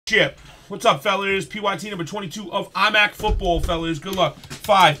Chip. What's up, fellas? PYT number 22 of Immaculate football, fellas. Good luck.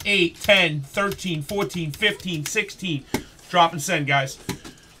 5, 8, 10, 13, 14, 15, 16. Drop and send, guys.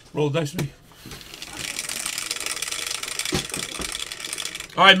 Roll the dice with me.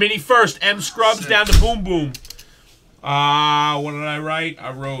 All right, mini first. M Scrubs down to Boom Boom. What did I write?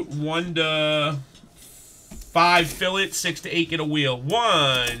 I wrote 1 to 5, fill it. 6 to 8, get a wheel.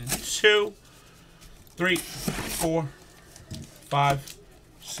 1, 2, 3, 4, 5,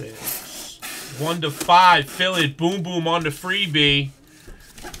 6. 1 to 5, fill it. Boom Boom on the freebie.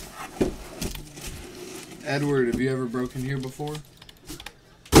 Edward, have you ever broken here before?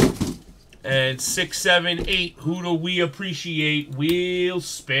 And 6, 7, 8. Who do we appreciate? Wheel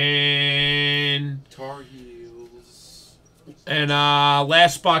spin. Tar Heels. And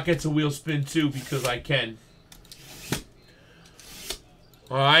last spot gets a wheel spin too because I can.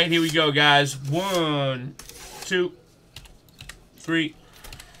 All right, here we go, guys. 1, 2, 3,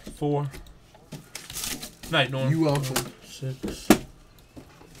 4. Night, Norm. You welcome. 6.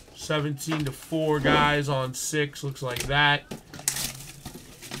 17 to 4, guys, on 6. Looks like that.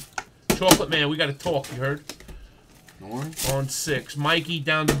 Chocolate Man, we got to talk, you heard? Norm? On 6. Mikey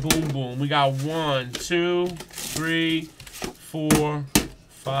down to Boom Boom. We got 1, 2, 3, 4,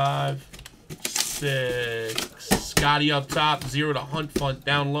 5, 6. Scotty up top. 0 to Hunt Funt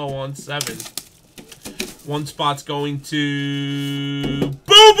down low on 7. 1 spot's going to Boom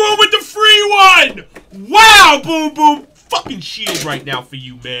Boom with the free one! Wow, Boom Boom! Fucking shield right now for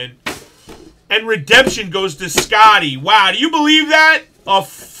you, man. And redemption goes to Scotty. Wow, do you believe that? A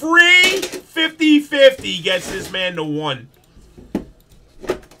free 50-50 gets this man to 1.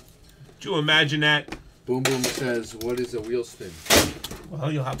 Could you imagine that? Boom Boom says, what is a wheel spin?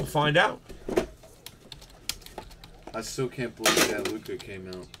 Well, you'll have to find out. I still can't believe that Luca came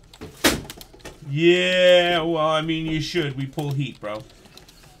out. Yeah, well, I mean, you should. We pull heat, bro.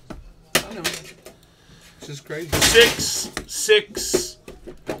 I know. It's just crazy. 6, 6,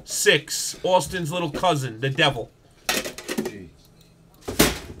 6. Austin's little cousin, the devil. Gee.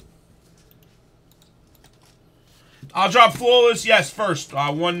 I'll drop flawless. Yes, first.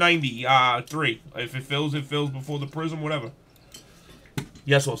 190. 3. If it fills before the prism, whatever.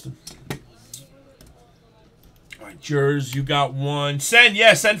 Yes, Austin. All right, Jers, you got 1. Send,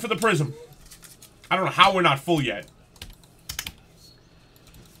 yeah, send for the prism. I don't know how we're not full yet.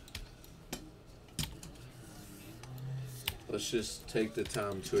 Let's just take the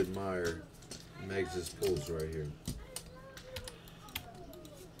time to admire Megs' pulls right here.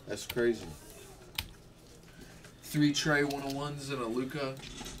 That's crazy. 3 Trey 101s and a Luca.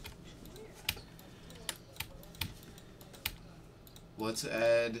 Let's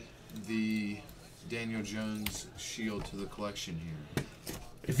add the Daniel Jones shield to the collection here.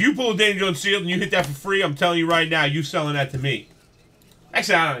 If you pull a Daniel Jones shield and you hit that for free, I'm telling you right now, you selling that to me.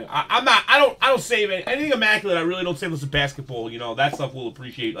 Actually, I don't save anything Immaculate. I really don't save unless it's basketball. You know, that stuff we'll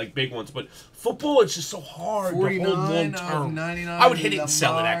appreciate, like big ones. But football, it's just so hard to hold long term. I would hit it and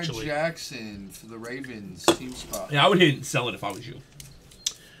sell it, actually. Jackson for the Ravens team spot. Yeah, I would hit it and sell it if I was you.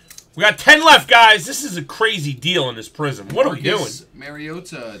 We got 10 left, guys. This is a crazy deal in this prism. What are we doing?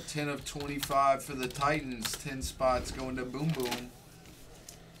 Mariota, 10 of 25 for the Titans. 10 spots going to Boom Boom.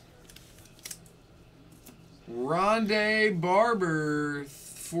 Rondé Barber,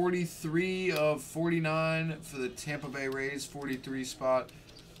 43 of 49 for the Tampa Bay Rays. 43 spot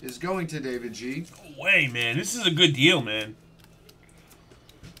is going to David G. No way, man. This is a good deal, man.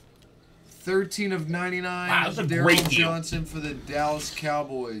 13 of 99. Wow, that's a great Daryl deal. Johnson for the Dallas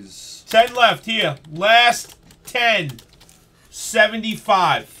Cowboys. 10 left here. Last 10.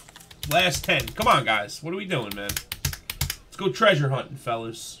 75. Last 10. Come on, guys. What are we doing, man? Let's go treasure hunting,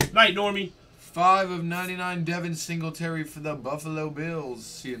 fellas. Night, Normie. 5 of 99, Devin Singletary for the Buffalo Bills.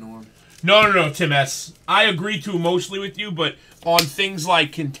 See you, Norm. No, Tim S. I agree too emotionally with you, but on things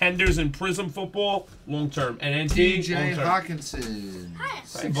like contenders and prism football, long term. And NT, TJ long-term. Hawkinson.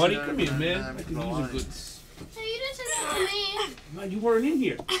 Hey, buddy, come here, man. I can use a good... Hey, you didn't say that to me. Man, you weren't in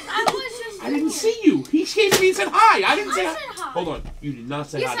here. I was just. I didn't see you. He came to me and said hi. I didn't say I hi. said hi. Hold on. You did not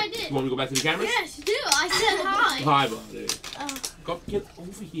say Yes, hi. I did. You want me to go back to the cameras? Yes, you do. I said hi. Hi, buddy. Go get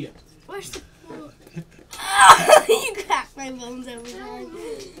over here. Where's the? You cracked my bones every time.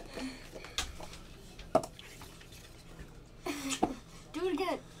 Do it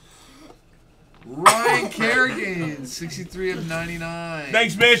again. Ryan Kerrigan, 63 of 99.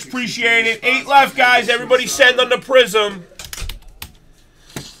 Thanks, Mitch. Appreciate it. 8 left, guys. Everybody send on the prism.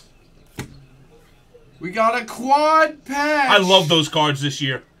 We got a quad patch. I love those cards this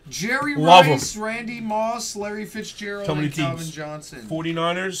year. Jerry Love Rice, Randy Moss, Larry Fitzgerald, How many and Calvin teams? Johnson.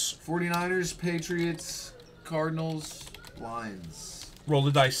 49ers. 49ers, Patriots, Cardinals, Lions. Roll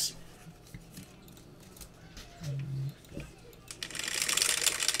the dice.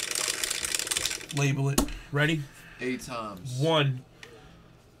 Label it. Ready? 8 times. 1,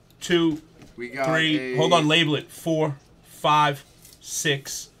 2, We got 3. Hold on, label it. 4, 5,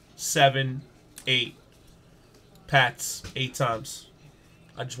 6, 7, 8. Pats, 8 times.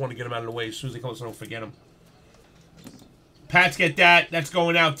 I just want to get them out of the way as soon as they come so I don't forget them. Pats get that. That's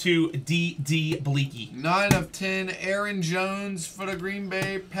going out to D.D. Bleaky. 9 of 10. Aaron Jones for the Green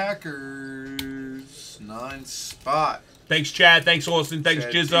Bay Packers. 9 spot. Thanks, Chad. Thanks, Austin. Thanks,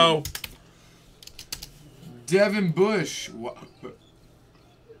 Chad Jizzo. Devin Bush.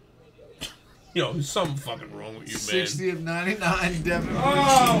 Yo, there's something fucking wrong with you, man. 60 of 99. Devin Bush.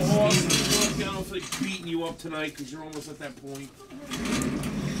 Oh, Austin. I don't feel like beating you up tonight because you're almost at that point.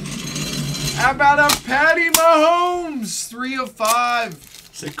 How about a Patty Mahomes? 3 of 5.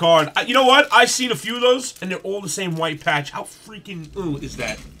 Sick card. You know what? I've seen a few of those, and they're all the same white patch. How freaking is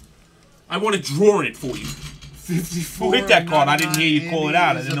that? I want to draw it for you. 54. Who hit that card? I didn't hear you call it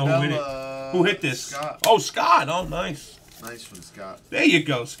out. I didn't know who hit it. Isabella. Who hit this? Scott. Oh, Scott. Oh, nice. Nice one, Scott. There you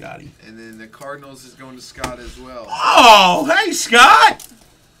go, Scotty. And then the Cardinals is going to Scott as well. Oh, hey, Scott.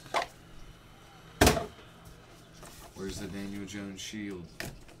 Where's the Daniel Jones shield?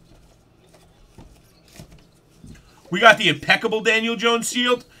 We got the impeccable Daniel Jones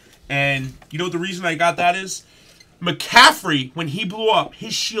shield. And you know what the reason I got that is? McCaffrey, when he blew up,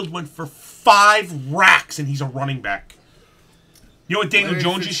 his shield went for 5 racks, and he's a running back. You know what Daniel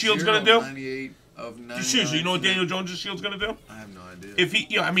Jones' shield's going to do? 98 of 99. Seriously, you know what Daniel Jones' shield's going to do? I have no idea. If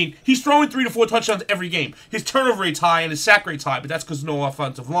he, I mean, he's throwing 3 to 4 touchdowns every game. His turnover rate's high and his sack rate's high, but that's because no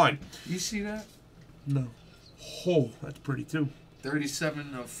offensive line. You see that? No. Oh, that's pretty too.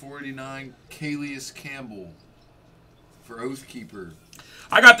 37 of 49. Calais Campbell for Oathkeeper.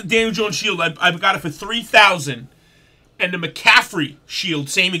 I got the Daniel Jones shield. I got it for 3,000, and the McCaffrey shield,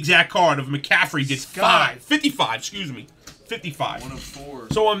 same exact card of McCaffrey, did 55. Excuse me, 55. 1 of 4.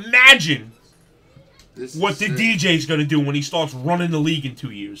 So imagine This what the DJ's gonna do when he starts running the league in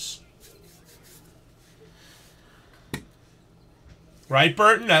 2 years. Right,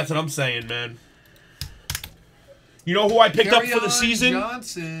 Burton? That's what I'm saying, man. You know who I picked up for the season?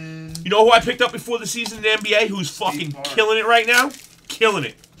 Johnson. You know who I picked up before the season in the NBA who's fucking killing it right now? Killing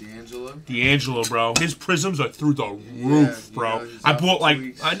it. D'Angelo, bro. His prisms are through the roof, bro. I bought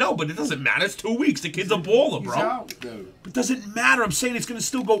I know, but it doesn't matter. It's 2 weeks. The kid's a baller, bro. He's out, though. It doesn't matter. I'm saying it's going to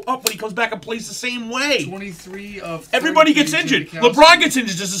still go up when he comes back and plays the same way. 23 of 30. Everybody gets injured. LeBron gets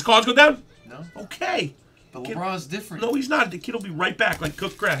injured. Does his cards go down? No. Okay. But LeBron's different. No, he's not. The kid will be right back like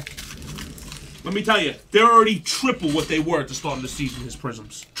cooked crack. Let me tell you, they're already triple what they were at the start of the season, his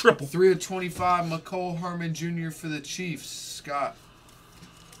prisms. Triple. 3 of 25. McCole Harmon Jr. for the Chiefs. Scott.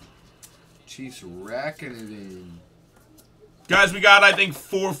 Chiefs racking it in. Guys, we got, I think,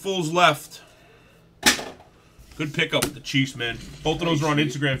 4 fulls left. Good pickup with the Chiefs, man. Both of those are on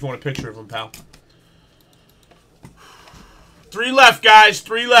Instagram if you want a picture of them, pal. 3 left, guys.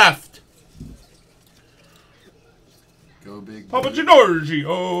 3 left. Go big. Papa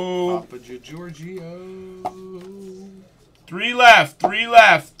Giorgio. Papa Giorgio. 3 left. 3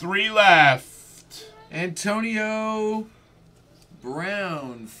 left. 3 left. Antonio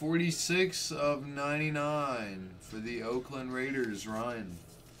Brown, 46 of 99 for the Oakland Raiders, Ryan.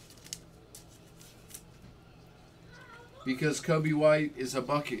 Because Kobe White is a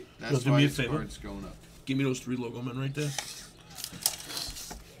bucket. That's why his card's going up. Give me those 3 logo men right there.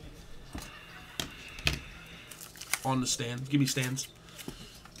 On the stand. Give me stands.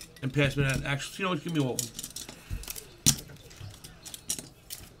 And pass me that. Actually, you know what? Give me all of them.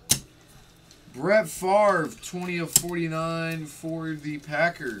 Brett Favre, 20 of 49 for the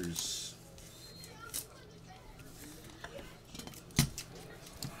Packers.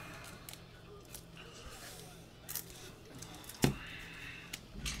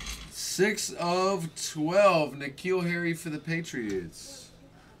 Six of 12, N'Keal Harry for the Patriots.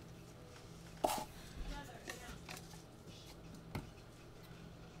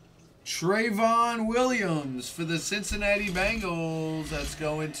 Trayvon Williams for the Cincinnati Bengals. That's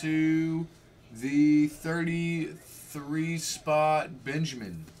going to the 33 spot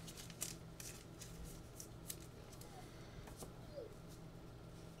Benjamin.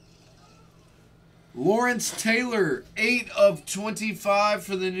 Lawrence Taylor, 8 of 25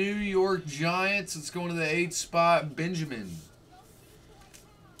 for the New York Giants. It's going to the 8 spot Benjamin.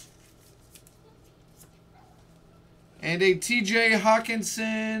 And a TJ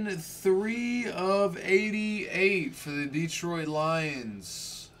Hawkinson, 3 of 88 for the Detroit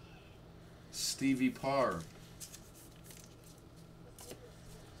Lions. Stevie Parr.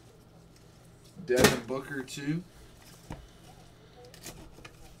 Devin Booker, 2.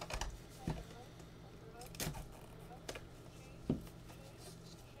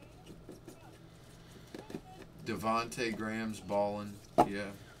 Devontae Graham's balling.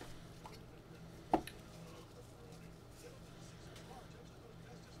 Yeah.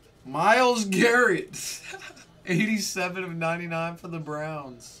 Myles Garrett. 87 of 99 for the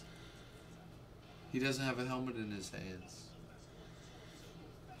Browns. He doesn't have a helmet in his hands.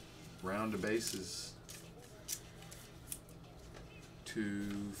 Round of bases.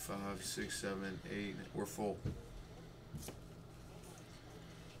 2, 5, 6, 7, 8. We're full.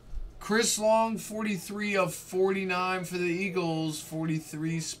 Chris Long, 43 of 49 for the Eagles.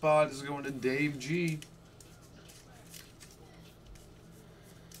 43 spot is going to Dave G.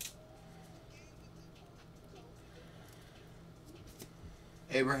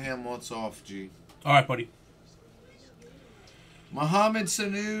 Abraham wants off, G. All right, buddy. Mohamed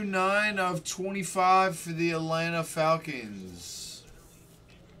Sanu, 9 of 25 for the Atlanta Falcons.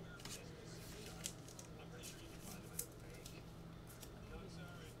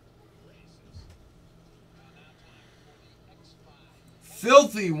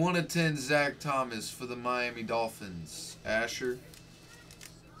 Filthy 1 of 10 Zach Thomas for the Miami Dolphins. Asher.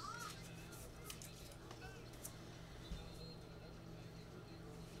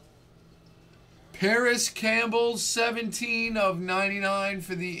 Paris Campbell, 17 of 99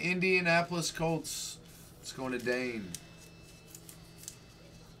 for the Indianapolis Colts. It's going to Dane.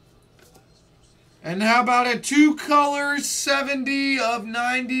 And how about a 2-color 70 of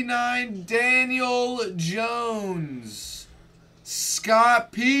 99 Daniel Jones.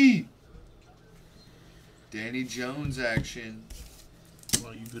 Scott P. Danny Jones action.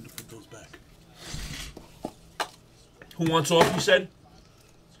 Well, you good to put those back. Who wants off, you said?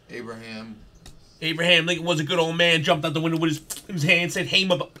 Abraham. Abraham Lincoln was a good old man, jumped out the window with his hand, said, "Hey,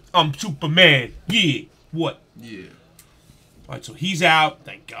 mother, I'm Superman." Yeah. What? Yeah. All right, so he's out.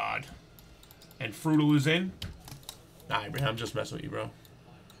 Thank God. And Frutal is in. Nah, Abraham, I'm just messing with you, bro.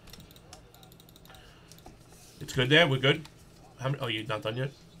 It's good there? We're good? How many? Oh, you're not done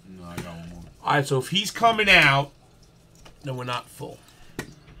yet? No, I got one more. All right, so if he's coming out, then we're not full.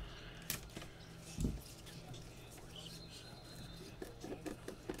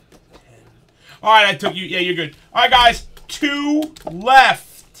 All right, I took you. Yeah, you're good. All right, guys. 2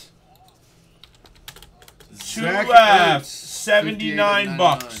 left. 2 Zach left. Ertz, 79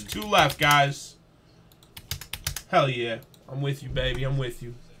 bucks. 2 left, guys. Hell yeah. I'm with you, baby. I'm with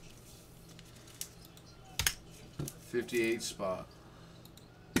you. 58 spot.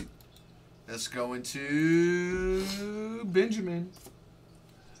 Let's go into Benjamin.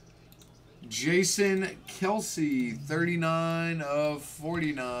 Jason Kelsey, 39 of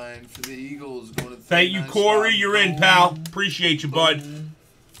 49 for the Eagles. Going to Thank you, Corey. spot. You're in, pal. Appreciate you, bud.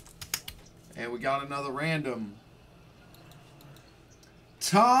 And we got another random.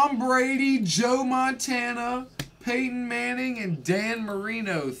 Tom Brady, Joe Montana, Peyton Manning, and Dan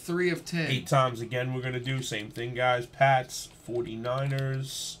Marino, 3 of 10. 8 times again we're going to do. Same thing, guys. Pats,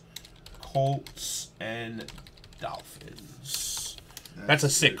 49ers, Colts, and Dolphins. That's a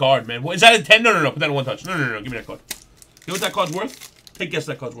sick card, man. What, is that a 10? No. Put that in 1 touch. No. Give me that card. You know what that card's worth? Take a guess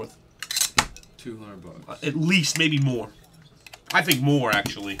what that card's worth. 200 bucks. At least, maybe more. I think more,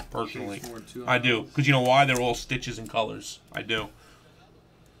 actually, personally. I do. Because you know why? They're all stitches and colors. I do.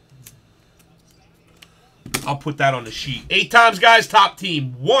 I'll put that on the sheet. 8 times, guys. Top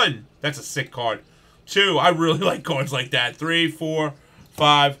team. 1. That's a sick card. 2. I really like cards like that. 3, 4,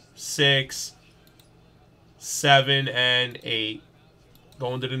 5, 6, 7, and 8.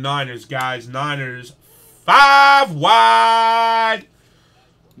 Going to the Niners, guys. Niners. 5 wide.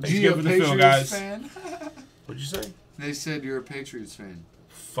 Thanks again for the fill, guys. Fan? What'd you say? They said you're a Patriots fan.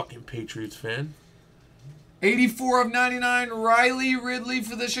 Fucking Patriots fan. 84 of 99, Riley Ridley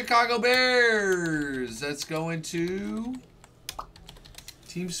for the Chicago Bears. That's going to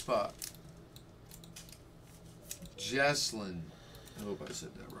Team Spot. Jesslyn. I hope I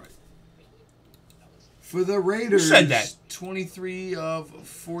said that right. For the Raiders. Who said that? 23 of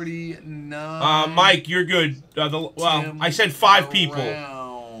 49. Mike, you're good. Well, I said 5 people.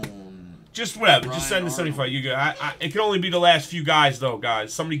 Just whatever. Brian Just send the Arnold. 75. You good. It can only be the last few guys, though,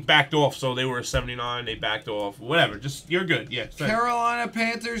 guys. Somebody backed off, so they were a 79. They backed off. Whatever. Just, you're good. Yeah. Send. Carolina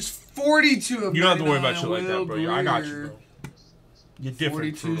Panthers, 42 of 99. You don't have to worry about shit like that, Will bro. I got you, Greer. bro. You're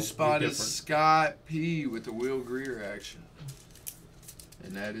different, 42 Frutal. spot You're is different. Scott P with the Will Greer action.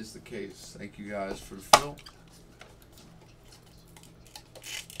 And that is the case. Thank you guys for the fill.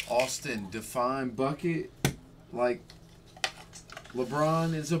 Austin, define bucket like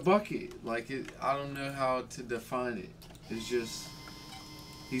LeBron is a bucket. Like it, I don't know how to define it. It's just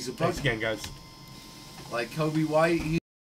he's a bucket. Thanks again, guys. Like Kobe White,